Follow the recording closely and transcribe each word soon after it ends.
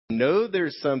know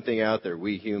there's something out there,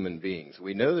 we human beings.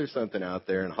 We know there's something out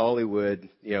there, and Hollywood,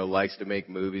 likes to make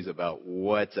movies about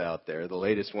what's out there. The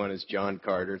latest one is John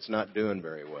Carter. It's not doing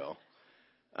very well.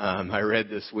 I read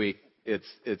this week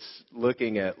it's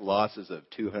looking at losses of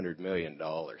 $200 million.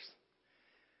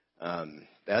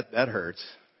 That hurts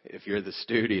if you're the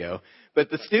studio. But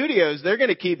the studios, they're going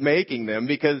to keep making them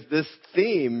because this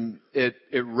theme, it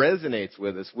resonates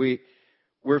with us.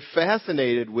 We're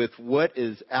fascinated with what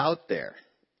is out there.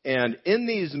 And in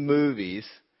these movies,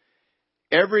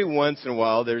 every once in a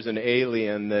while, there's an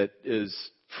alien that is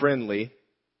friendly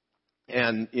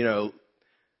and,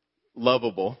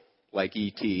 lovable, like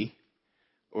E.T.,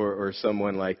 or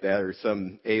someone like that, or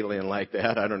some alien like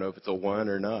that. I don't know if it's a one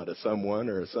or not, a someone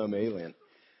or a some alien.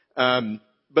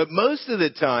 But most of the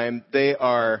time, they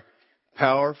are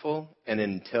powerful and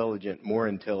intelligent, more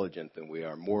intelligent than we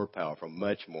are, more powerful,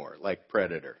 much more, like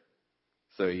Predator.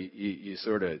 So you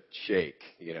sort of shake,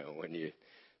 when you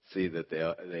see that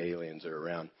the aliens are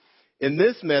around. In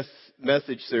this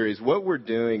message series, what we're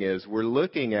doing is we're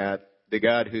looking at the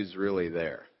God who's really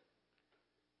there.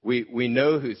 We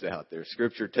know who's out there.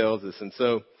 Scripture tells us. And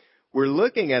so we're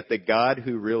looking at the God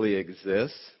who really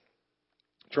exists,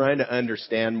 trying to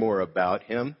understand more about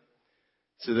him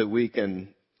so that we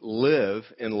can live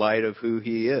in light of who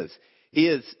he is. He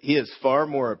is far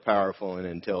more powerful and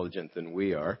intelligent than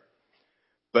we are.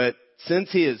 But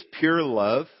since he is pure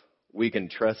love, we can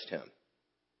trust him.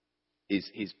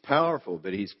 He's powerful,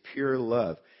 but he's pure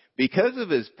love. Because of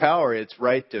his power, it's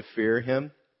right to fear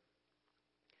him.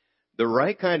 The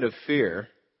right kind of fear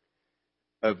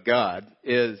of God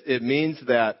it means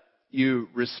that you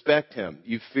respect him.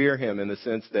 You fear him in the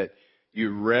sense that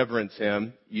you reverence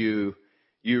him. You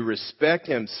respect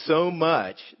him so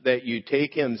much that you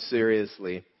take him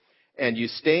seriously and you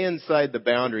stay inside the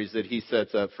boundaries that he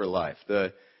sets up for life,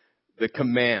 the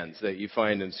commands that you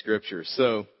find in Scripture.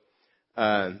 So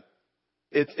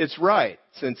it's right,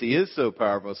 since he is so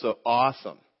powerful, so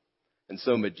awesome, and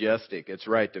so majestic, it's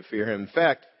right to fear him. In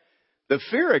fact, the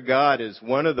fear of God is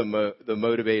one of the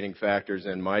motivating factors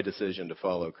in my decision to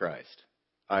follow Christ.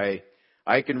 I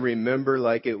can remember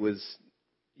like it was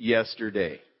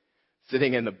yesterday,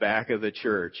 sitting in the back of the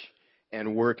church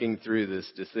and working through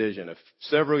this decision.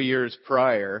 Several years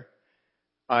prior,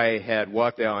 I had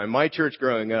walked out. In my church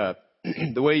growing up,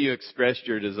 the way you expressed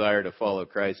your desire to follow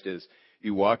Christ is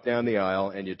you walked down the aisle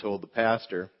and you told the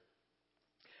pastor,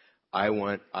 I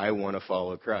want to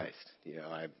follow Christ.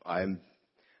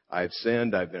 I've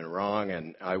sinned, I've been wrong,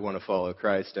 and I want to follow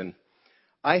Christ. And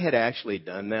I had actually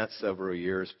done that several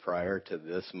years prior to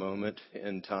this moment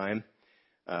in time.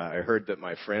 I heard that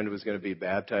my friend was going to be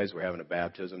baptized. We're having a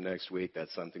baptism next week.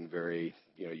 That's something very,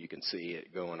 you can see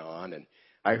it going on. And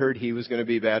I heard he was going to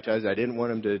be baptized. I didn't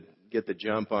want him to get the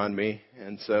jump on me.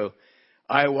 And so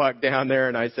I walked down there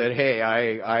and I said, hey,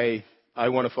 I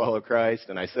want to follow Christ.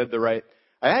 And I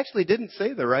actually didn't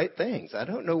say the right things. I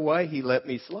don't know why he let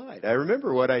me slide. I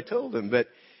remember what I told him, but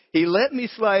he let me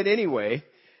slide anyway.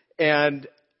 And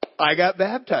I got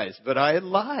baptized, but I had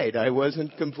lied. I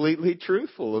wasn't completely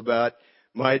truthful about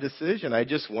my decision. I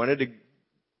just wanted to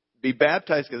be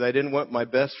baptized because I didn't want my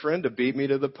best friend to beat me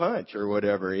to the punch or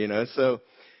whatever, So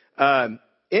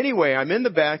anyway, I'm in the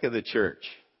back of the church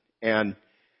and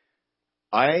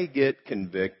I get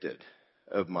convicted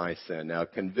of my sin. Now,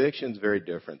 conviction's very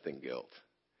different than guilt.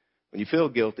 When you feel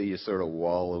guilty, you sort of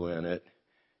wallow in it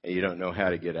and you don't know how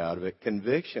to get out of it.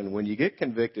 Conviction, when you get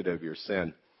convicted of your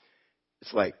sin,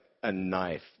 it's like a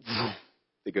knife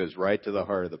that goes right to the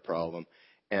heart of the problem.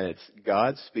 And it's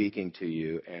God speaking to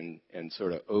you and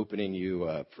sort of opening you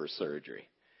up for surgery.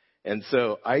 And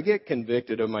so I get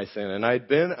convicted of my sin. And I'd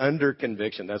been under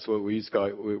conviction. That's what we used to call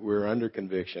it. We're under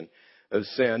conviction of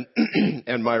sin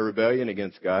and my rebellion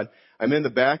against God. I'm in the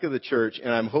back of the church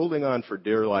and I'm holding on for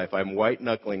dear life. I'm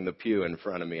white-knuckling the pew in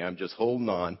front of me. I'm just holding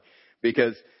on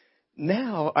because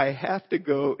now I have to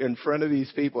go in front of these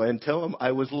people and tell them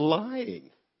I was lying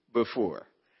before.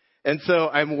 And so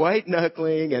I'm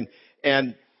white-knuckling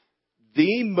and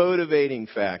the motivating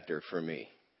factor for me,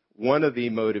 one of the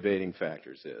motivating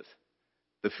factors is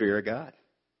the fear of God.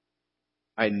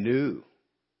 I knew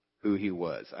who he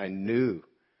was. I knew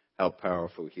how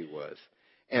powerful he was.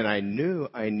 And I knew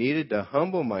I needed to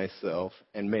humble myself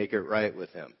and make it right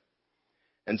with him.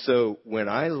 And so when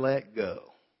I let go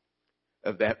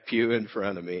of that pew in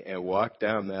front of me and walked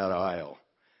down that aisle,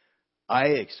 I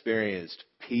experienced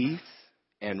peace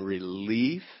and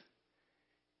relief,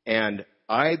 and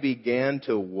I began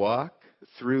to walk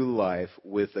through life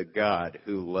with a God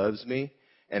who loves me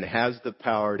and has the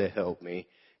power to help me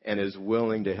and is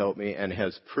willing to help me and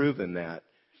has proven that,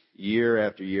 year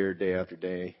after year, day after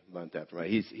day, month after month.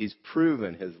 He's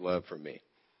proven his love for me.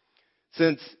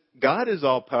 Since God is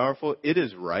all powerful, it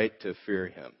is right to fear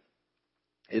him.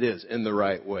 It is in the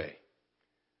right way.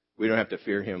 We don't have to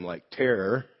fear him like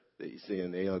terror that you see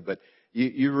in the alien, but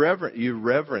you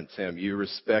reverence him. You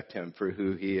respect him for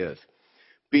who he is.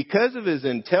 Because of his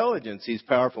intelligence, he's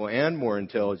powerful and more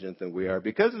intelligent than we are.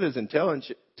 Because of his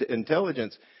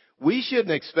intelligence, we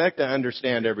shouldn't expect to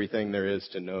understand everything there is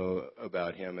to know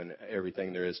about him and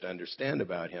everything there is to understand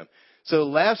about him. So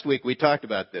last week we talked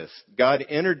about this. God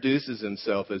introduces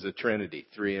himself as a Trinity,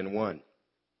 3 in 1.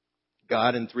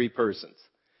 God in 3 persons.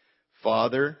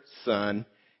 Father, Son,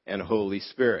 and Holy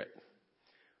Spirit.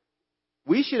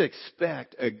 We should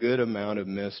expect a good amount of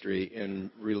mystery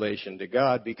in relation to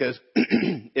God because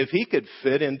if he could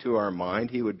fit into our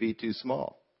mind, he would be too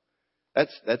small.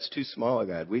 That's too small a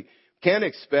God. We can't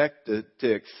expect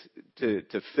to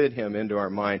fit him into our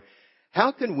mind.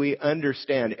 How can we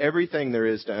understand everything there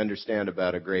is to understand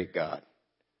about a great God,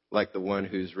 like the one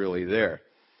who's really there?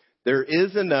 There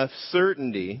is enough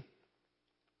certainty,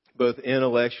 both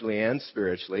intellectually and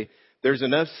spiritually. There's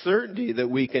enough certainty that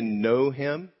we can know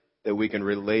him, that we can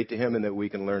relate to him, and that we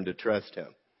can learn to trust him.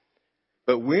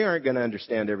 But we aren't going to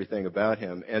understand everything about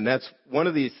him. And that's one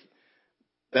of these,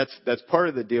 that's part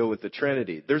of the deal with the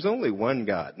Trinity. There's only one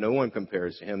God. No one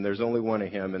compares to him. There's only one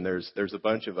of him, and there's a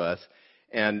bunch of us.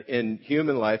 And in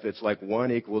human life, it's like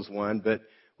 1 equals 1, but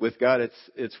with God,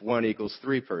 it's 1 equals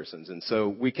 3 persons. And so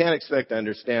we can't expect to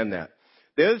understand that.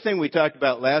 The other thing we talked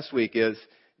about last week is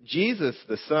Jesus,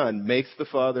 the Son, makes the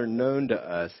Father known to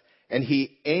us, and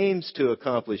he aims to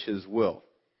accomplish his will.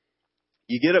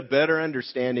 You get a better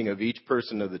understanding of each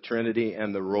person of the Trinity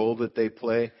and the role that they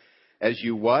play as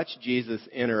you watch Jesus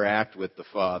interact with the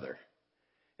Father.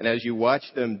 And as you watch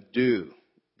them do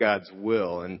God's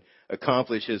will and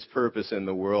accomplish his purpose in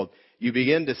the world, you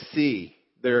begin to see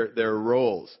their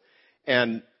roles.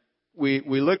 And we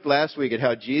looked last week at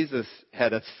how Jesus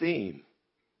had a theme.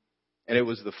 And it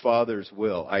was the Father's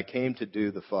will. I came to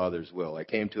do the Father's will. I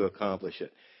came to accomplish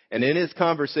it. And in his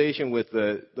conversation with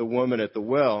the woman at the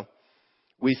well,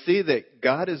 we see that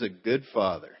God is a good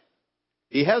father.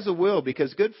 He has a will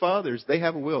because good fathers, they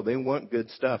have a will. They want good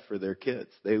stuff for their kids.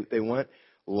 They want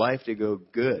life to go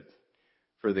good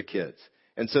for the kids.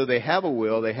 And so they have a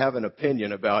will. They have an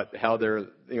opinion about how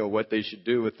what they should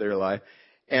do with their life.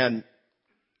 And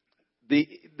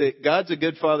God's a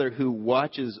good father who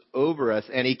watches over us,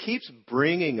 and he keeps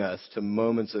bringing us to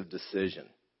moments of decision.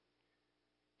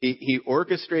 He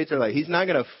orchestrates our life. He's not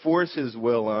going to force his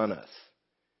will on us.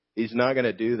 He's not going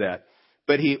to do that.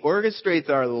 But he orchestrates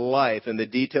our life and the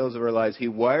details of our lives. He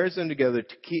wires them together.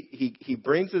 He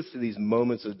brings us to these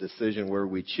moments of decision where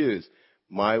we choose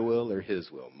my will or his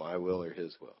will, my will or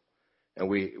his will. And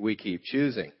we keep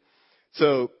choosing.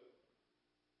 So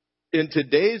in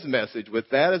today's message, with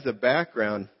that as a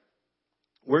background,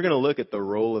 we're going to look at the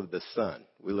role of the Son.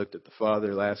 We looked at the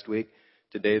Father last week.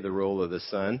 Today, the role of the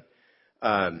Son.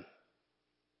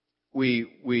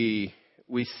 We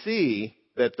see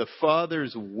that the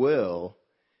Father's will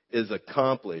is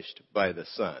accomplished by the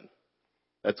Son.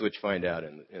 That's what you find out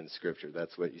in Scripture.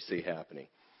 That's what you see happening.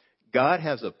 God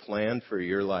has a plan for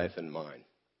your life and mine.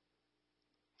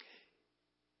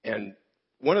 And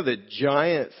one of the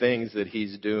giant things that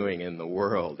he's doing in the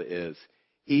world is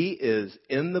he is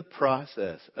in the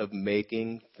process of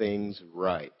making things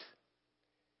right.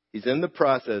 He's in the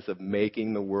process of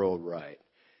making the world right.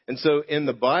 And so in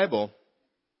the Bible,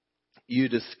 you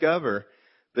discover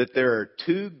that there are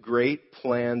 2 great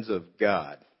plans of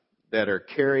God that are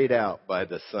carried out by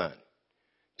the Son.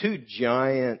 2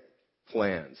 giant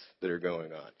plans that are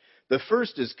going on. The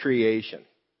first is creation.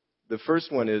 The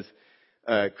first one is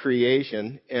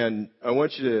creation. And I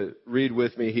want you to read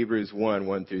with me Hebrews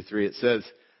 1 through 3. It says,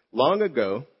 long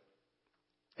ago,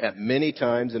 at many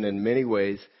times and in many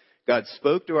ways, God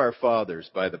spoke to our fathers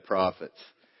by the prophets.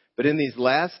 But in these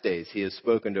last days, he has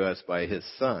spoken to us by his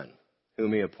Son,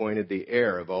 whom he appointed the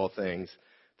heir of all things,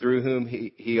 through whom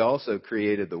he also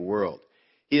created the world.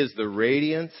 He is the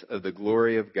radiance of the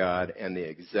glory of God and the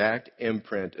exact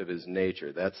imprint of his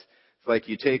nature. It's like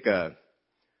you take an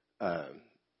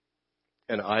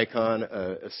icon,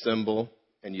 a symbol,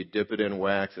 and you dip it in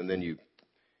wax, and then you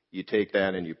take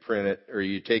that and you print it, or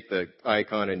you take the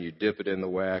icon and you dip it in the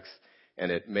wax, and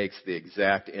it makes the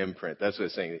exact imprint. That's what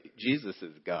it's saying. Jesus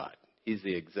is God. He's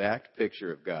the exact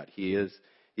picture of God. He is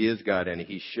God, and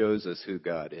he shows us who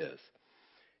God is.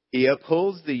 He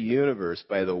upholds the universe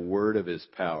by the word of his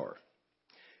power.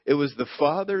 It was the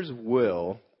Father's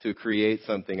will to create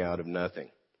something out of nothing.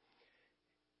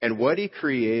 And what he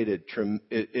created,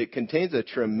 it contains a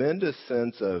tremendous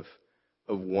sense of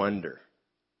of wonder.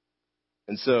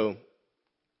 And so,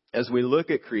 as we look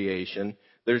at creation,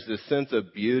 there's this sense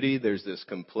of beauty, there's this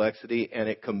complexity, and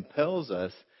it compels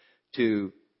us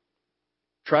to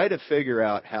try to figure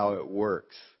out how it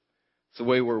works. It's the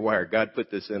way we're wired. God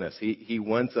put this in us. He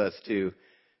wants us to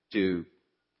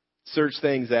search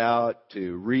things out,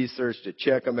 to research, to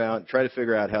check them out, and try to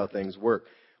figure out how things work.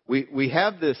 We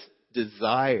have this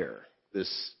desire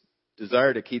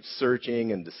to keep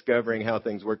searching and discovering how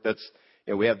things work.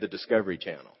 We have the Discovery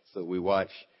Channel. So we watch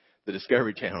the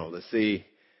Discovery Channel to see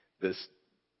this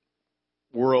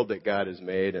world that God has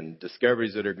made and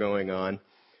discoveries that are going on.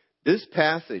 This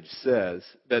passage says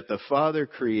that the Father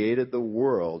created the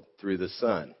world through the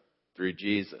Son, through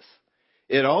Jesus.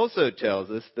 It also tells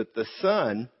us that the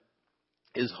Son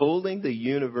is holding the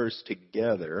universe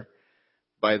together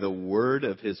by the word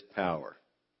of his power.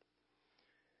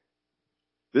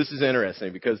 This is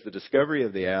interesting because the discovery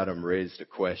of the atom raised a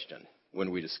question.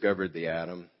 When we discovered the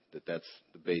atom, that's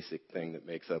the basic thing that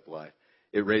makes up life,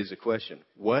 it raised a question.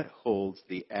 What holds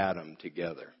the atom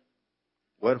together?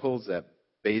 What holds that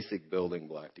basic building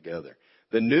block together?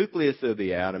 The nucleus of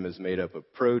the atom is made up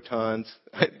of protons.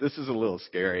 This is a little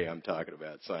scary. I'm talking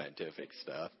about scientific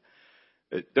stuff.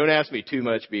 Don't ask me too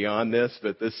much beyond this,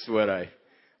 but this is what I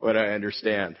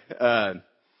understand.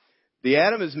 The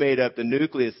atom is made up, the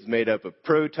nucleus is made up of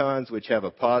protons, which have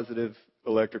a positive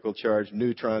electrical charge,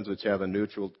 neutrons, which have a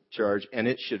neutral charge, and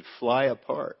it should fly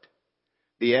apart.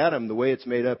 The atom, the way it's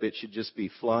made up, it should just be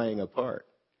flying apart.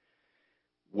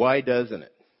 Why doesn't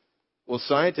it? Well,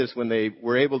 scientists, when they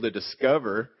were able to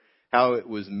discover how it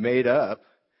was made up,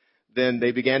 then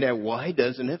they began to ask, why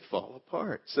doesn't it fall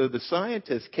apart? So the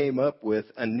scientists came up with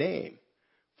a name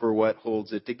for what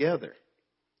holds it together.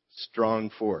 Strong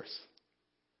force.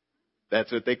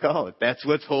 That's what they call it. That's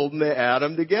what's holding the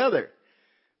atom together.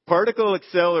 Particle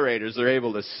accelerators are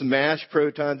able to smash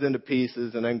protons into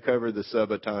pieces and uncover the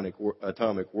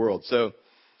subatomic world. So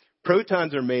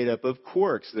protons are made up of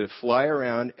quarks that fly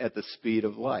around at the speed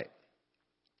of light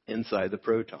inside the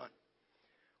proton.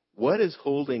 What is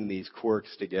holding these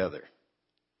quarks together?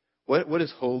 What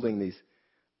is holding these?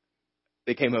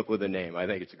 They came up with a name. I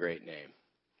think it's a great name.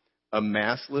 A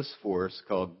massless force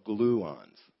called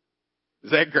gluons.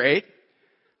 Is that great?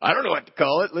 I don't know what to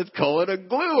call it. Let's call it a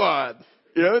gluon.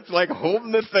 It's like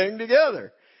holding the thing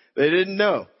together. They didn't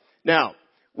know. Now,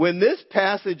 when this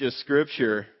passage of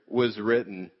Scripture was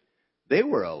written, they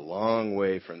were a long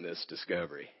way from this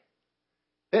discovery.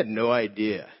 They had no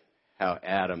idea how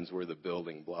atoms were the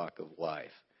building block of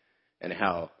life and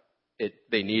how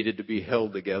they needed to be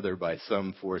held together by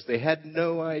some force. They had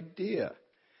no idea.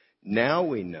 Now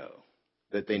we know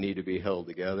that they need to be held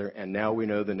together, and now we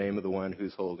know the name of the one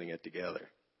who's holding it together,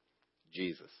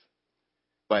 Jesus.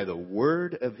 By the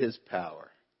word of his power.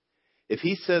 If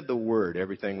he said the word,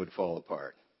 everything would fall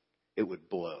apart. It would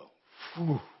blow.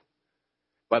 Whew.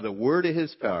 By the word of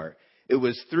his power. It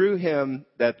was through him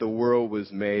that the world was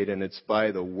made, and it's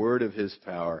by the word of his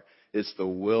power. It's the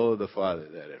will of the Father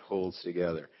that it holds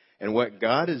together. And what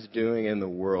God is doing in the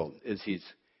world is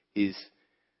he's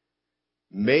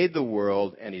made the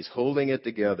world and he's holding it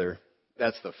together.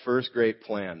 That's the first great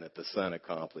plan that the Son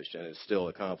accomplished and is still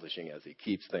accomplishing as he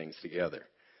keeps things together.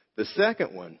 The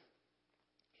second one,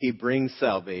 he brings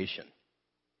salvation.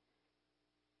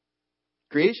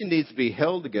 Creation needs to be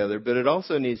held together, but it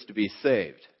also needs to be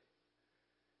saved.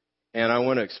 And I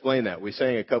want to explain that. We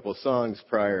sang a couple songs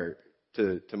prior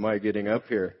to my getting up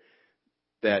here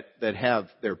that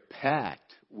they're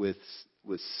packed with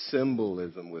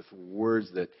symbolism, with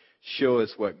words that show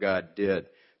us what God did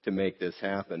to make this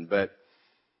happen. But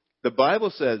the Bible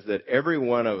says that every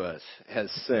one of us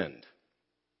has sinned.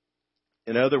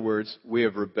 In other words, we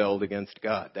have rebelled against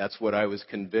God. That's what I was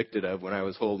convicted of when I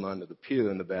was holding on to the pew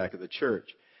in the back of the church.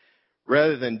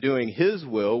 Rather than doing his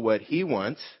will, what he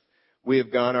wants, we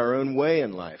have gone our own way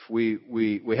in life. We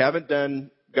haven't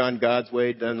gone God's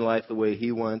way, done life the way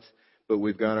he wants, but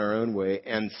we've gone our own way.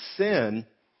 And sin,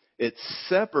 it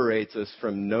separates us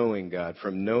from knowing God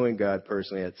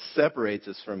personally. It separates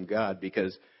us from God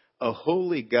because a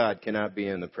holy God cannot be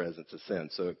in the presence of sin.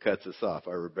 So it cuts us off.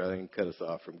 Our rebellion cut us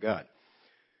off from God.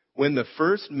 When the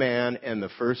first man and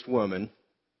the first woman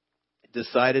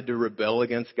decided to rebel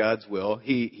against God's will,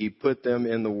 he put them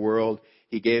in the world.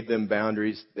 He gave them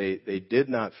boundaries. They did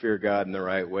not fear God in the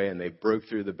right way, and they broke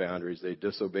through the boundaries. They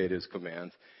disobeyed his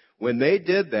commands. When they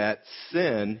did that,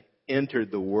 sin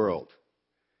entered the world.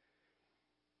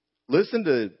 Listen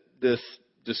to this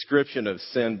description of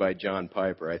sin by John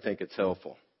Piper. I think it's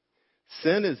helpful.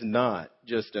 Sin is not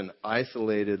just an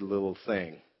isolated little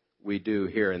thing we do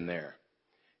here and there.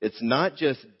 It's not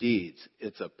just deeds,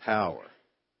 it's a power.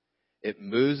 It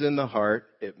moves in the heart.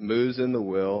 It moves in the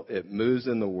will. It moves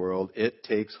in the world. It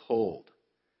takes hold.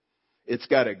 It's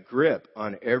got a grip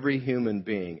on every human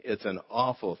being. It's an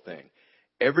awful thing.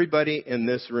 Everybody in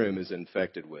this room is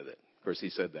infected with it. Of course, he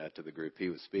said that to the group he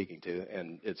was speaking to,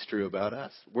 and it's true about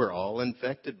us. We're all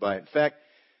infected by it. In fact,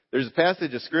 there's a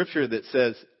passage of Scripture that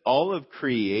says all of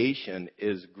creation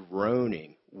is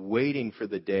groaning, waiting for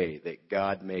the day that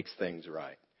God makes things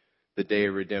right, the day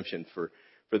of redemption, for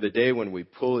the day when we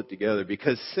pull it together.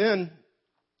 Because sin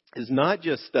is not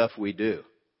just stuff we do.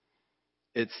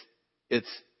 It's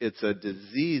a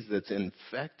disease that's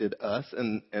infected us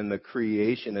and the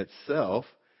creation itself.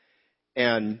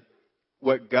 And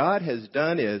what God has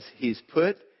done is He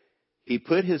put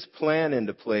His plan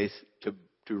into place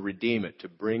to redeem it, to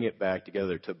bring it back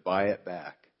together, to buy it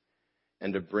back,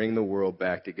 and to bring the world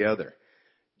back together.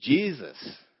 Jesus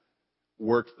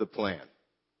worked the plan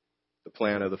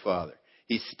of the Father.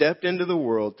 He stepped into the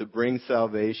world to bring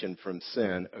salvation from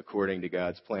sin according to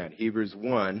God's plan. Hebrews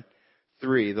 1:3,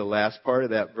 the last part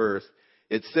of that verse,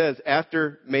 it says,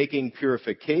 after making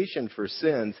purification for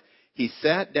sins, He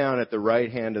sat down at the right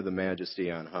hand of the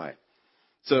Majesty on high.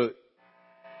 So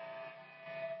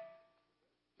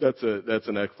that's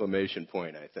an exclamation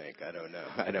point, I think. I don't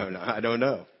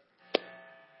know.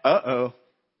 Uh-oh.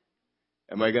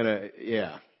 Am I going to,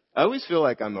 yeah. I always feel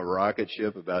like I'm a rocket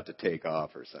ship about to take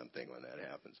off or something when that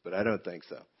happens, but I don't think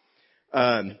so.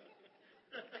 I'm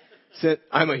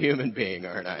a human being,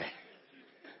 aren't I?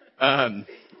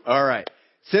 All right.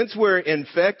 Since we're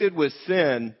infected with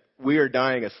sin, we are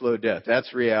dying a slow death.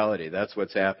 That's reality. That's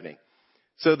what's happening.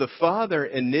 So the Father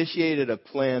initiated a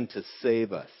plan to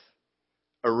save us,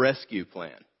 a rescue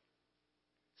plan.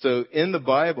 So in the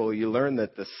Bible, you learn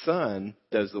that the Son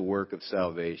does the work of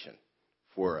salvation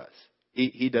for us.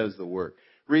 He does the work.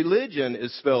 Religion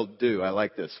is spelled do. I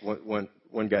like this.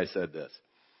 One guy said this.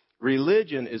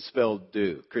 Religion is spelled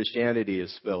do. Christianity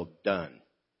is spelled done.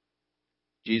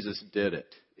 Jesus did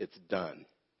it. It's done.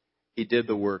 He did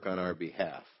the work on our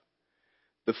behalf.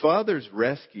 The Father's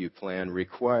rescue plan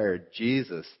required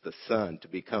Jesus, the Son, to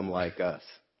become like us.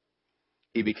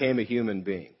 He became a human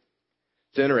being.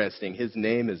 It's interesting. His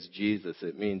name is Jesus.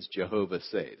 It means Jehovah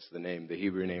saves, the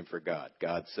Hebrew name for God.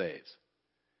 God saves.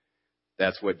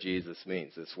 That's what Jesus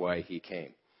means. That's why He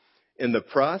came. In the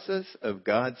process of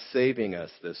God saving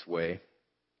us this way,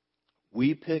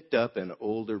 we picked up an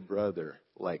older brother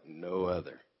like no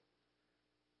other.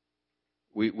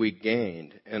 We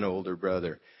gained an older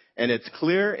brother. And it's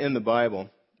clear in the Bible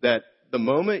that the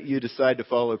moment you decide to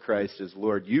follow Christ as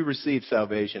Lord, you receive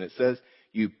salvation. It says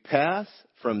you pass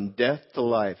from death to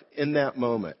life in that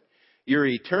moment. Your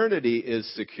eternity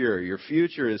is secure. Your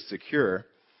future is secure.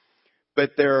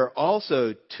 But there are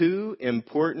also two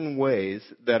important ways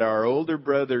that our older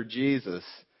brother Jesus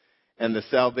and the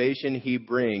salvation He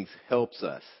brings helps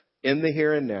us in the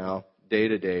here and now, day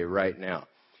to day, right now.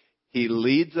 He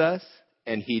leads us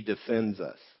and He defends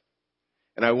us.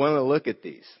 And I want to look at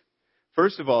these.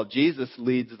 First of all, Jesus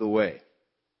leads the way.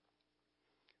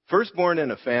 Firstborn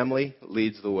in a family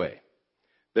leads the way.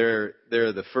 They're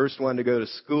the first one to go to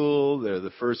school. They're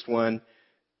the first one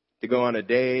to go on a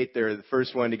date. They're the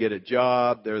first one to get a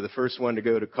job. They're the first one to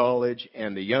go to college.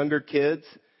 And the younger kids,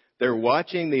 they're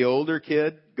watching the older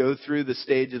kid go through the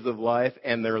stages of life,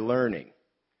 and they're learning.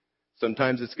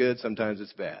 Sometimes it's good, sometimes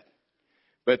it's bad.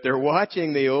 But they're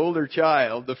watching the older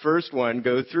child, the first one,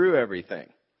 go through everything.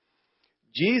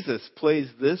 Jesus plays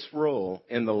this role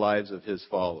in the lives of His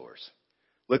followers.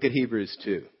 Look at Hebrews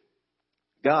 2.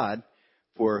 God,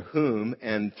 for whom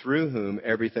and through whom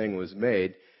everything was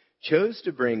made, chose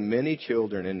to bring many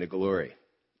children into glory.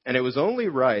 And it was only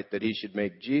right that He should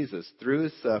make Jesus, through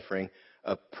His suffering,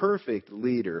 a perfect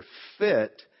leader,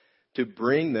 fit to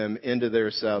bring them into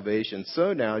their salvation.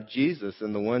 So now Jesus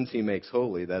and the ones He makes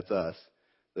holy, that's us,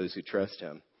 those who trust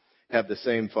Him, have the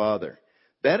same Father.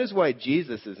 That is why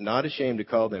Jesus is not ashamed to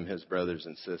call them His brothers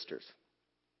and sisters.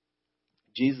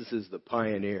 Jesus is the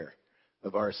pioneer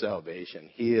of our salvation.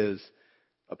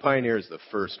 A pioneer is the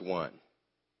first one.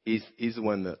 He's the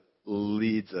one that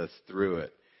leads us through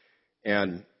it.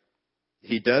 And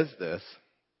He does this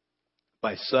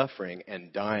by suffering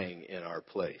and dying in our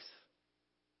place.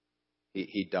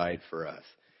 He died for us.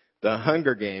 The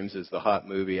Hunger Games is the hot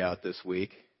movie out this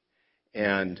week.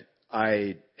 And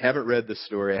I haven't read the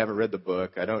story. I haven't read the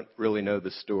book. I don't really know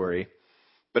the story.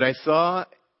 But I saw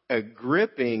a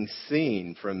gripping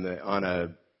scene on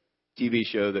a TV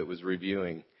show that was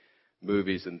reviewing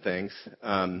movies and things,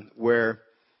 where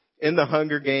in the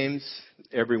Hunger Games,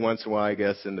 every once in a while, I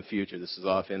guess in the future, this is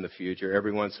off in the future,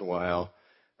 every once in a while,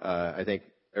 I think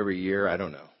every year, I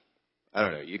don't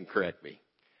know, you can correct me.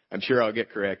 I'm sure I'll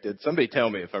get corrected. Somebody tell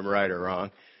me if I'm right or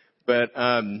wrong. But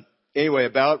anyway,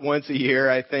 about once a year,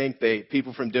 I think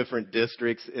people from different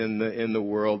districts in the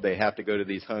world, they have to go to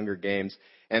these Hunger Games,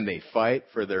 and they fight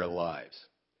for their lives.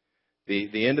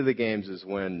 The end of the games is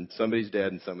when somebody's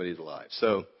dead and somebody's alive.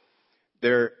 So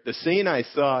the scene I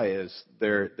saw is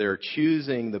they're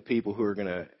choosing the people who are going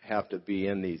to have to be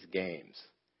in these games.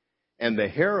 And the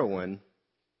heroine,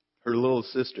 her little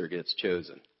sister, gets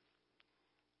chosen.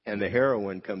 And the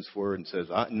heroine comes forward and says,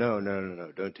 no,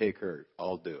 don't take her.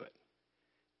 I'll do it.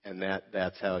 And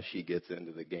that's how she gets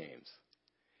into the games.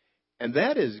 And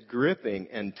that is gripping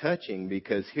and touching,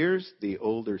 because here's the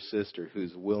older sister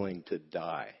who's willing to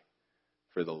die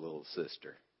for the little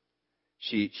sister.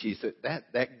 She said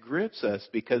that grips us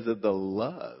because of the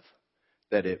love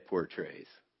that it portrays.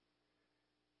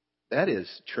 That is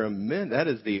tremendous. That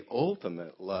is the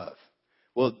ultimate love.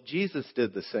 Well, Jesus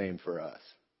did the same for us.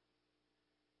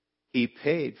 He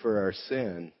paid for our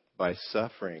sin by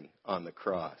suffering on the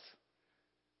cross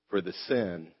for the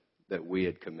sin that we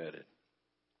had committed.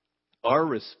 Our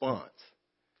response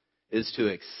is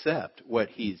to accept what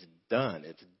He's done.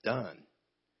 It's done.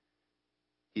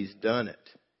 He's done it.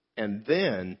 And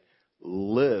then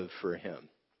live for Him.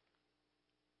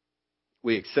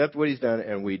 We accept what He's done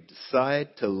and we decide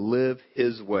to live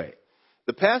His way.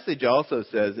 The passage also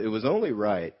says it was only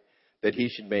right that He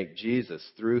should make Jesus,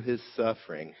 through His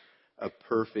suffering, a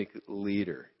perfect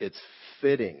leader. It's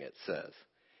fitting, it says.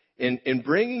 In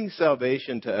bringing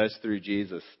salvation to us through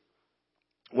Jesus,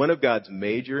 one of God's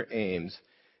major aims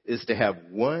is to have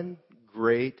one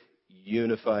great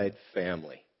unified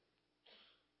family.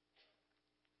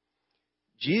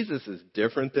 Jesus is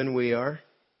different than we are.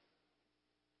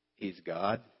 He's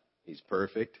God. He's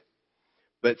perfect.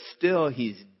 But still,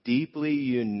 He's deeply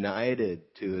united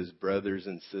to His brothers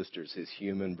and sisters, His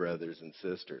human brothers and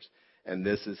sisters. And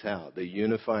this is how. The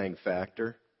unifying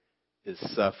factor is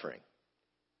suffering.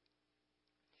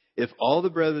 If all the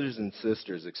brothers and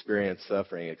sisters experience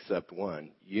suffering except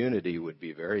one, unity would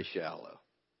be very shallow.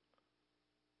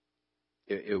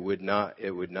 It would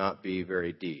not be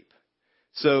very deep.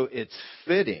 So it's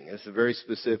fitting. It's a very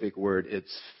specific word.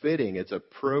 It's fitting. It's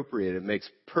appropriate. It makes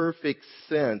perfect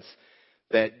sense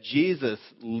that Jesus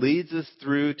leads us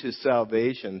through to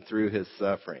salvation through His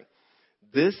suffering.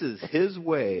 This is His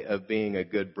way of being a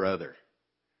good brother,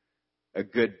 a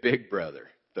good big brother,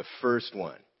 the first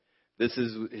one. This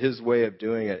is His way of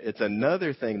doing it. It's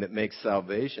another thing that makes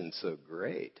salvation so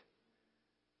great.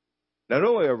 Not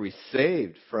only are we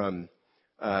saved from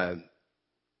an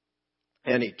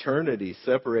eternity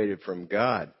separated from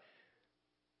God,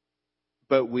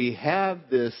 but we have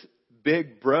this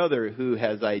big brother who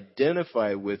has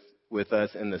identified with us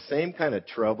in the same kind of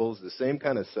troubles, the same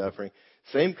kind of suffering,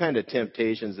 same kind of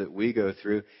temptations that we go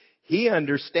through. He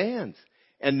understands.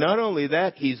 And not only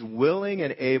that, He's willing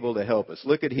and able to help us.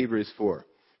 Look at Hebrews 4.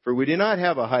 For we do not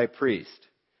have a high priest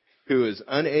who is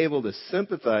unable to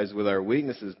sympathize with our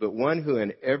weaknesses, but one who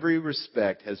in every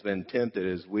respect has been tempted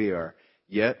as we are,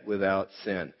 yet without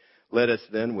sin. Let us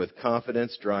then with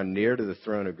confidence draw near to the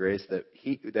throne of grace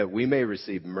that we may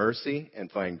receive mercy and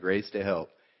find grace to help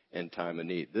in time of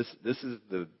need. This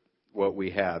is what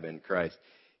we have in Christ.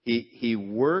 He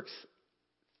works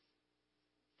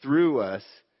through us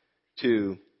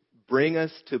to bring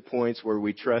us to points where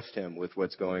we trust Him with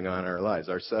what's going on in our lives,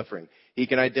 our suffering. He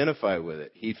can identify with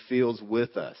it. He feels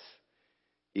with us.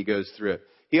 He goes through it.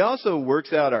 He also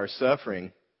works out our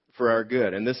suffering for our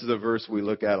good. And this is a verse we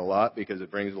look at a lot because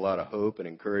it brings a lot of hope and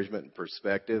encouragement and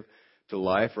perspective to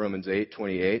life, Romans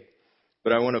 8:28.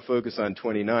 But I want to focus on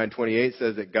 29. 28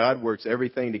 says that God works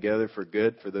everything together for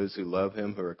good for those who love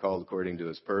Him, who are called according to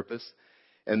His purpose.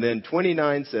 And then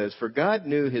 29 says, for God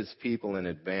knew His people in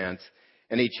advance,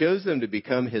 and He chose them to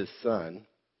become His Son,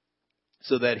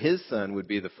 so that His Son would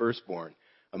be the firstborn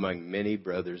among many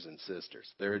brothers and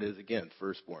sisters. There it is again,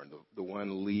 firstborn, the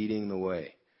one leading the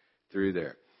way through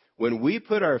there. When we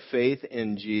put our faith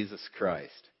in Jesus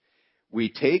Christ, we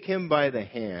take Him by the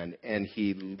hand, and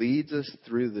He leads us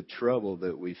through the trouble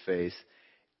that we face,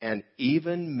 and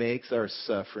even makes our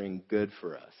suffering good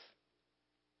for us.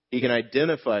 He can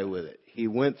identify with it. He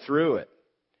went through it.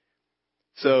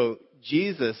 So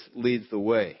Jesus leads the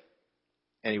way,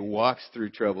 and He walks through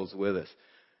troubles with us.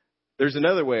 There's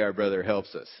another way our brother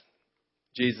helps us.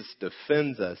 Jesus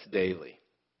defends us daily.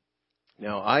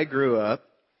 Now, I grew up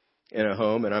in a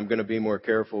home, and I'm going to be more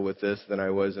careful with this than I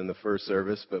was in the first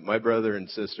service, but my brother and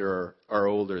sister are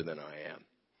older than I am.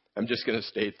 I'm just going to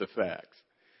state the facts.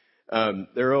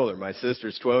 They're older. My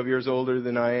sister's 12 years older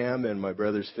than I am, and my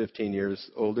brother's 15 years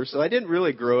older. So I didn't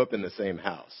really grow up in the same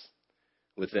house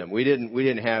with them. We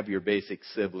didn't have your basic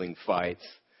sibling fights.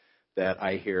 that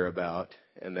I hear about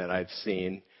and that I've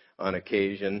seen on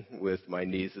occasion with my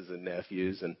nieces and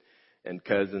nephews and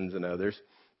cousins and others.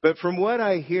 But from what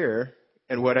I hear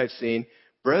and what I've seen,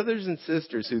 brothers and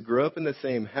sisters who grew up in the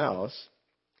same house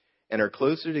and are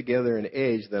closer together in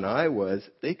age than I was,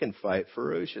 they can fight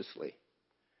ferociously.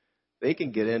 They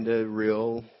can get into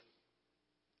real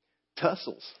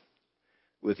tussles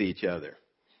with each other.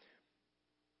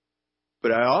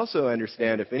 But I also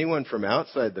understand if anyone from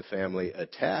outside the family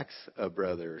attacks a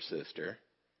brother or sister,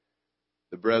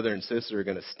 the brother and sister are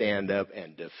going to stand up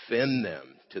and defend them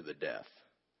to the death.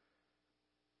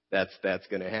 That's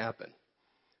going to happen.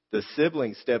 The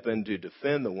siblings step in to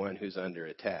defend the one who's under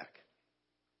attack.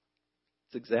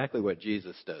 It's exactly what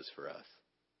Jesus does for us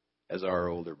as our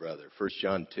older brother. 1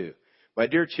 John 2. My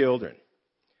dear children,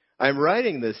 I'm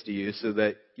writing this to you so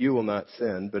that you will not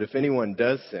sin, but if anyone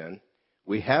does sin,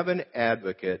 we have an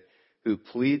advocate who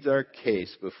pleads our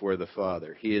case before the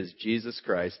Father. He is Jesus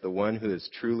Christ, the one who is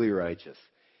truly righteous.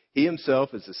 He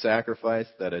himself is the sacrifice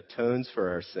that atones for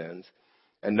our sins,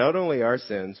 and not only our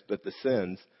sins, but the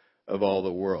sins of all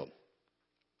the world.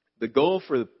 The goal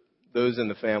for those in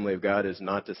the family of God is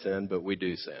not to sin, but we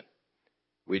do sin.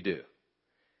 We do.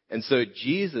 And so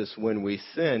Jesus, when we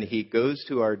sin, he goes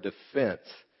to our defense.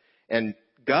 And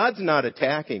God's not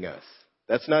attacking us.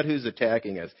 That's not who's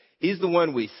attacking us. He's the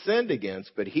one we sinned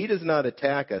against, but he does not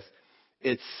attack us.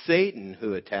 It's Satan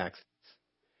who attacks us.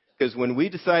 Because when we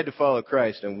decide to follow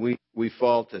Christ and we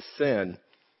fall to sin,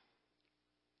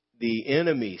 the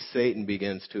enemy, Satan,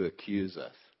 begins to accuse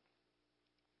us.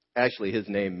 Actually, his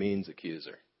name means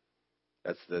accuser.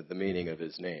 That's the meaning of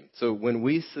his name. So when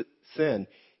we sin,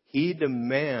 he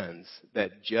demands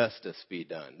that justice be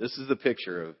done. This is the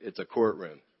picture of, it's a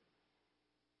courtroom.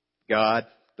 God,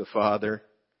 the Father,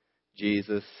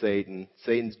 Jesus, Satan.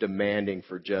 Satan's demanding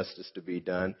for justice to be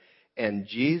done. And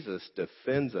Jesus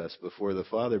defends us before the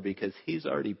Father because he's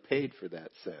already paid for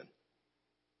that sin.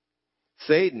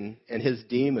 Satan and his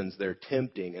demons, they're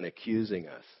tempting and accusing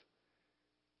us.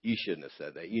 You shouldn't have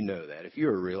said that. You know that. If you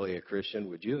were really a Christian,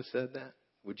 would you have said that?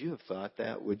 Would you have thought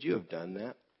that? Would you have done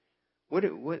that?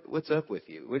 What's up with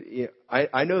you?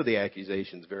 I know the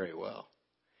accusations very well.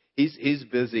 He's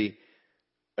busy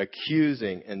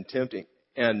accusing and tempting.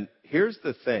 And here's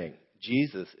the thing.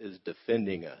 Jesus is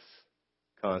defending us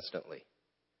constantly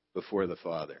before the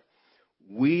Father.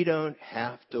 We don't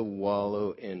have to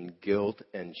wallow in guilt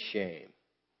and shame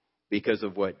because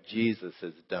of what Jesus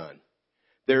has done.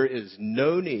 There is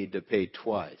no need to pay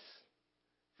twice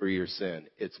for your sin.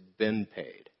 It's been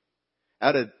paid.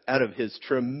 Out of his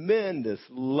tremendous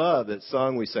love, that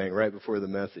song we sang right before the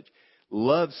message,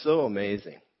 love so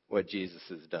amazing what Jesus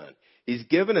has done. He's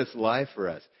given us life for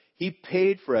us. He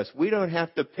paid for us. We don't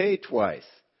have to pay twice.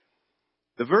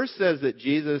 The verse says that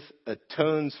Jesus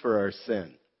atones for our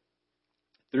sin.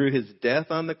 Through his death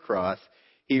on the cross,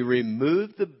 he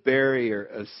removed the barrier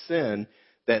of sin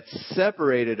that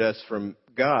separated us from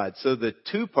God. So the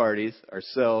two parties,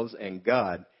 ourselves and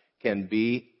God, can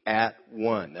be at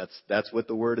one. That's what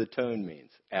the word atone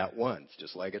means. At one. It's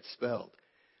just like it's spelled.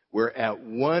 We're at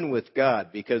one with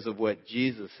God because of what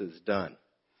Jesus has done.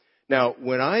 Now,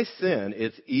 when I sin,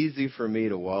 it's easy for me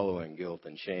to wallow in guilt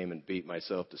and shame and beat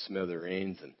myself to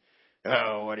smithereens and,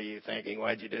 oh, what are you thinking?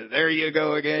 Why'd you do that? There you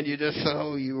go again.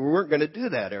 You weren't going to do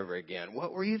that ever again.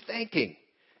 What were you thinking?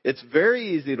 It's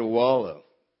very easy to wallow.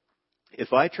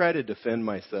 If I try to defend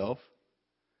myself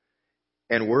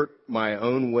and work my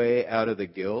own way out of the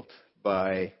guilt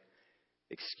by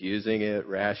excusing it,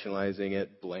 rationalizing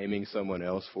it, blaming someone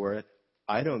else for it,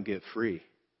 I don't get free.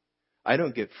 I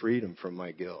don't get freedom from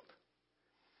my guilt.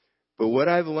 But what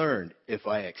I've learned, if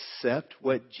I accept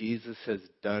what Jesus has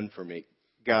done for me,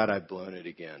 God, I've blown it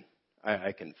again.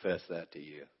 I confess that to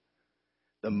you.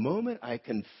 The moment I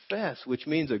confess, which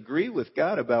means agree with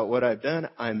God about what I've done,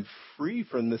 I'm free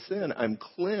from the sin. I'm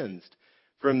cleansed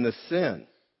from the sin.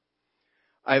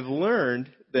 I've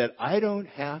learned that I don't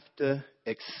have to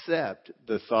accept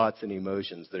the thoughts and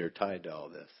emotions that are tied to all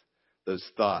this. Those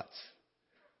thoughts.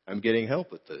 I'm getting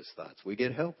help with those thoughts. We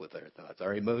get help with our thoughts,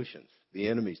 our emotions. The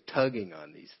enemy's tugging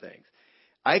on these things.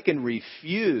 I can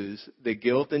refuse the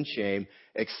guilt and shame,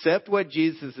 accept what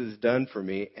Jesus has done for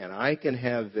me, and I can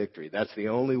have victory. That's the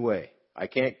only way. I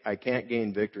can't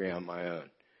gain victory on my own.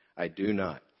 I do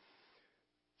not.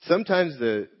 Sometimes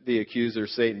the accuser,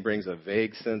 Satan, brings a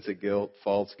vague sense of guilt,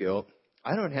 false guilt.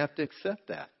 I don't have to accept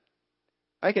that.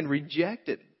 I can reject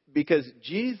it because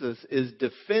Jesus is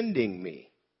defending me.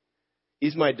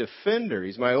 He's my defender.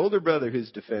 He's my older brother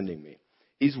who's defending me.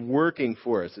 He's working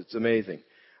for us. It's amazing.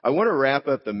 I want to wrap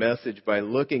up the message by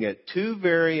looking at two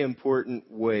very important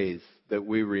ways that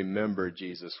we remember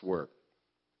Jesus' work.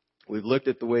 We've looked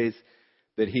at the ways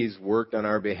that he's worked on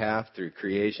our behalf through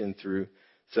creation, through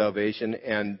salvation.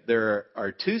 And there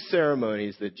are two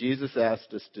ceremonies that Jesus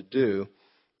asked us to do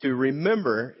to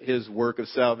remember his work of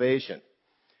salvation.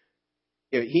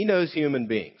 He knows human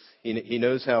beings. He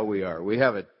knows how we are. We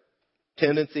have a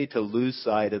tendency to lose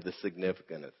sight of the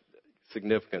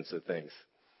significance of things.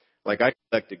 Like I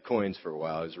collected coins for a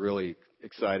while. I was really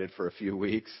excited for a few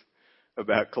weeks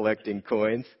about collecting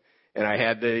coins. And I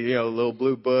had the, little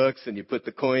blue books, and you put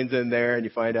the coins in there and you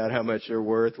find out how much they're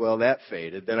worth. Well, that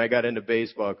faded. Then I got into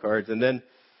baseball cards. And then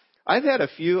I've had a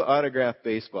few autographed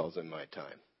baseballs in my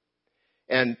time.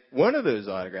 And one of those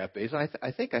autographed baseballs,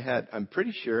 I think I'm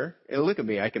pretty sure, and look at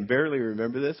me, I can barely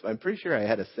remember this, but I'm pretty sure I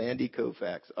had a Sandy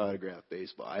Koufax autographed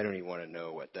baseball. I don't even want to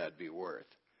know what that'd be worth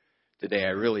today.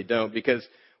 I really don't, because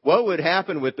what would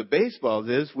happen with the baseballs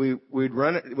is we'd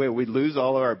lose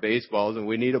all of our baseballs, and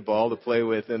we need a ball to play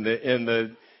with in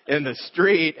the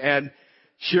street. And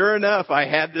sure enough, I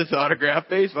had this autographed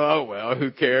baseball. Oh, well,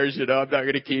 who cares? I'm not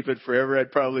going to keep it forever.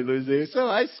 I'd probably lose it. So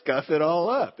I scuff it all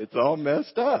up. It's all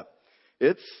messed up.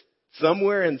 It's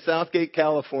somewhere in Southgate,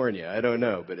 California. I don't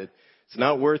know, but it's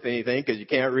not worth anything because you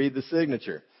can't read the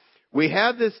signature. We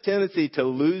have this tendency to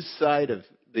lose sight of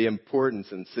the importance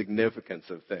and significance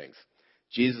of things.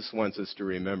 Jesus wants us to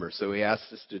remember, so he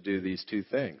asks us to do these two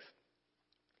things.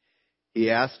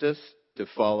 He asked us to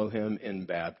follow him in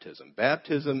baptism.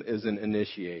 Baptism is an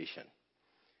initiation.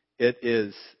 It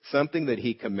is something that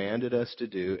he commanded us to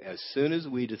do as soon as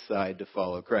we decide to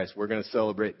follow Christ. We're going to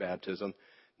celebrate baptism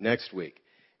next week.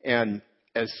 And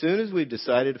as soon as we've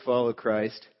decided to follow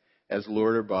Christ as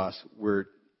Lord or boss, we're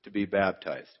to be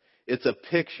baptized. It's a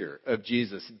picture of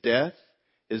Jesus' death,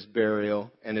 his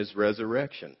burial, and his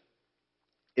resurrection.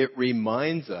 It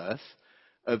reminds us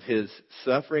of his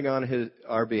suffering on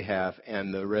our behalf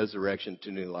and the resurrection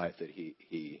to new life that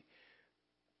he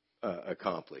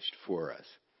accomplished for us.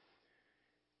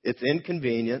 It's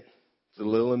inconvenient. It's a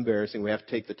little embarrassing. We have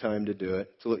to take the time to do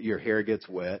it. So your hair gets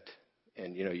wet,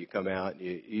 and you come out. And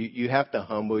you have to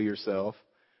humble yourself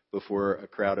before a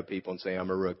crowd of people and say, "I'm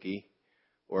a rookie,"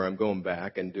 or "I'm going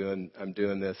back and I'm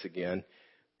doing this again."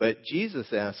 But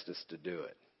Jesus asked us to do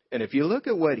it. And if you look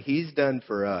at what he's done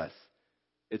for us,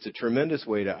 it's a tremendous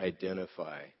way to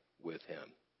identify with him.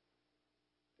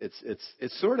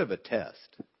 It's sort of a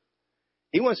test.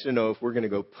 He wants to know if we're going to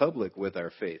go public with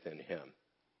our faith in him.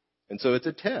 And so it's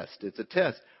a test. It's a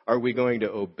test. Are we going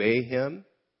to obey him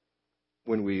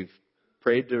when we've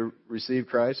prayed to receive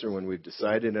Christ or when we've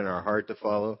decided in our heart to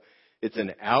follow? It's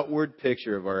an outward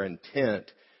picture of our intent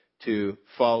to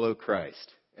follow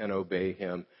Christ and obey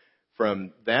him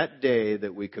from that day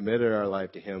that we committed our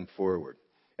life to him forward.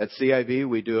 At CIV,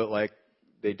 we do it like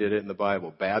they did it in the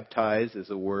Bible. Baptize is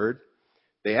a word.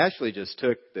 They actually just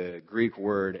took the Greek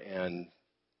word and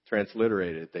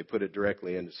transliterated it. They put it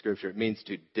directly into Scripture. It means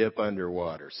to dip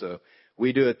underwater. So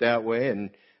we do it that way, and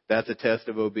that's a test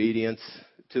of obedience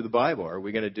to the Bible. Are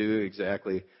we going to do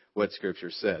exactly what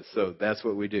Scripture says? So that's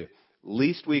what we do.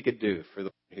 Least we could do for the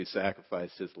one who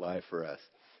sacrificed his life for us.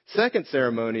 Second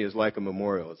ceremony is like a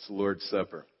memorial. It's the Lord's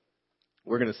Supper.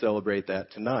 We're going to celebrate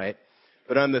that tonight.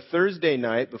 But on the Thursday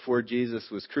night before Jesus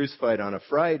was crucified on a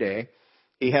Friday,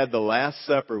 he had the Last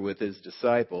Supper with his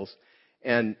disciples.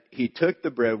 And he took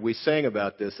the bread. We sang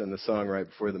about this in the song right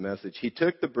before the message. He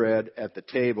took the bread at the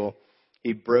table.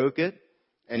 He broke it.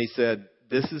 And he said,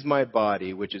 "This is my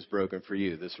body, which is broken for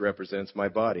you." This represents my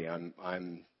body.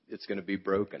 It's going to be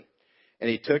broken. And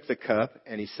he took the cup,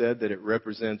 and he said that it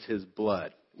represents his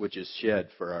blood, which is shed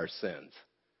for our sins.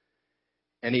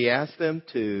 And he asked them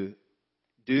to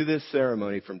do this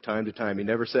ceremony from time to time. He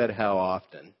never said how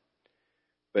often,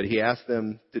 but he asked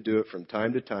them to do it from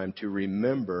time to time to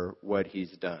remember what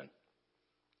he's done.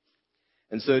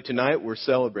 And so tonight we're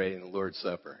celebrating the Lord's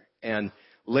Supper. And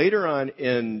later on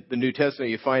in the New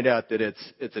Testament, you find out that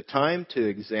it's a time to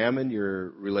examine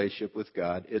your relationship with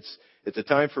God. It's a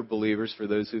time for believers, for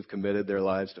those who've committed their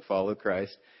lives to follow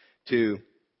Christ, to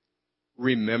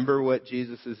remember what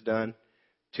Jesus has done,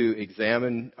 to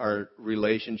examine our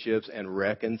relationships and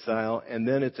reconcile. And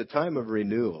then it's a time of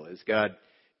renewal as God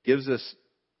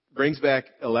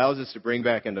allows us to bring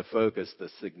back into focus the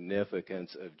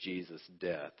significance of Jesus'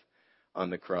 death on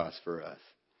the cross for us.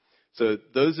 So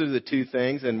those are the two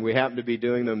things, and we happen to be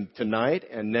doing them tonight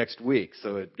and next week.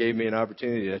 So it gave me an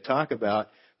opportunity to talk about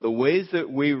the ways that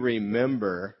we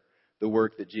remember the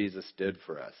work that Jesus did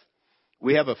for us.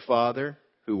 We have a Father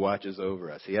who watches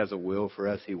over us. He has a will for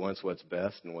us. He wants what's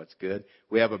best and what's good.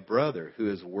 We have a brother who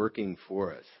is working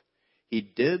for us. He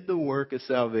did the work of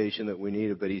salvation that we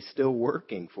needed, but he's still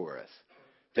working for us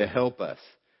to help us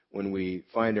when we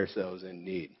find ourselves in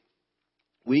need.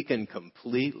 We can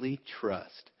completely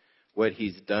trust what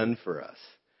he's done for us,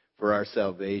 for our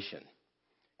salvation,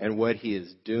 and what he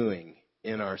is doing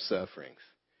in our sufferings,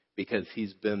 because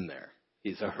he's been there.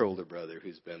 He's our older brother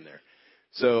who's been there.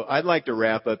 So I'd like to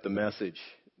wrap up the message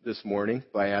this morning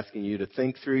by asking you to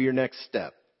think through your next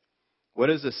step. What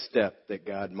is a step that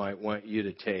God might want you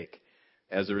to take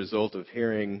as a result of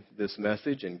hearing this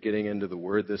message and getting into the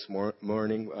Word this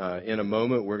morning? In a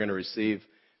moment, we're going to receive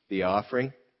the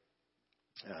offering.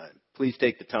 Please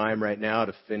take the time right now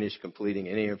to finish completing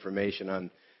any information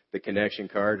on the connection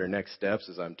card or next steps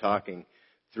as I'm talking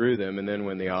through them. And then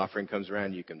when the offering comes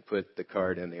around, you can put the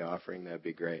card in the offering. That'd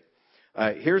be great.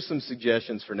 Here's some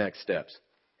suggestions for next steps.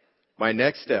 My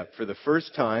next step, for the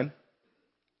first time,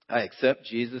 I accept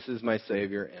Jesus as my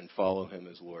Savior and follow him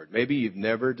as Lord. Maybe you've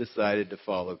never decided to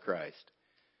follow Christ,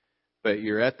 but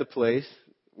you're at the place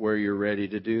where you're ready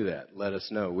to do that. Let us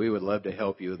know. We would love to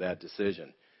help you with that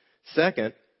decision.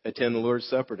 Second, attend the Lord's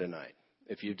Supper tonight.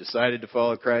 If you've decided to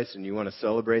follow Christ and you want to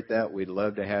celebrate that, we'd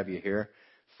love to have you here.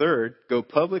 Third, go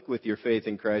public with your faith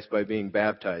in Christ by being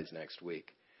baptized next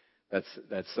week. That's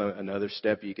another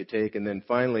step you could take. And then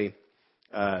finally,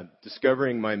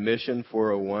 Discovering My Mission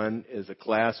 401 is a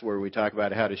class where we talk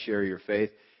about how to share your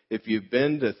faith. If you've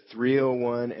been to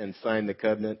 301 and signed the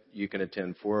covenant, you can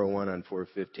attend 401 on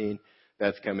 415.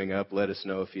 That's coming up. Let us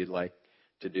know if you'd like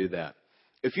to do that.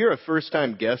 If you're a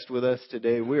first-time guest with us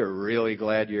today, we are really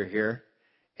glad you're here.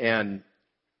 And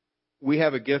we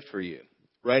have a gift for you.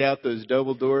 Right out those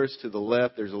double doors to the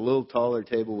left, there's a little taller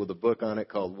table with a book on it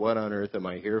called What on Earth Am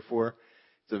I Here For?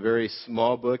 It's a very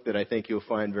small book that I think you'll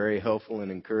find very helpful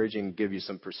and encouraging and give you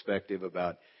some perspective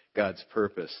about God's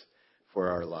purpose for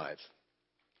our lives.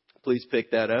 Please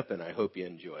pick that up, and I hope you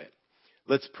enjoy it.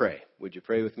 Let's pray. Would you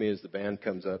pray with me as the band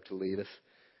comes up to lead us?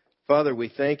 Father, we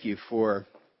thank you for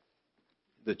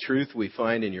the truth we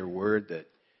find in your word that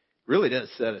really does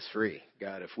set us free.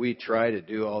 God, if we try to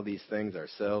do all these things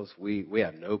ourselves, we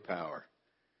have no power.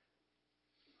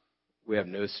 We have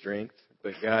no strength.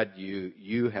 But God,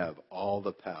 you have all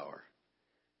the power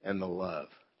and the love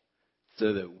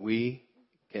so that we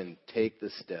can take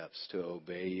the steps to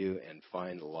obey you and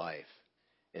find life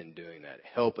in doing that.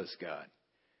 Help us, God,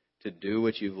 to do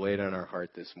what you've laid on our heart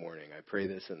this morning. I pray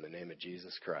this in the name of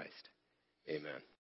Jesus Christ. Amen.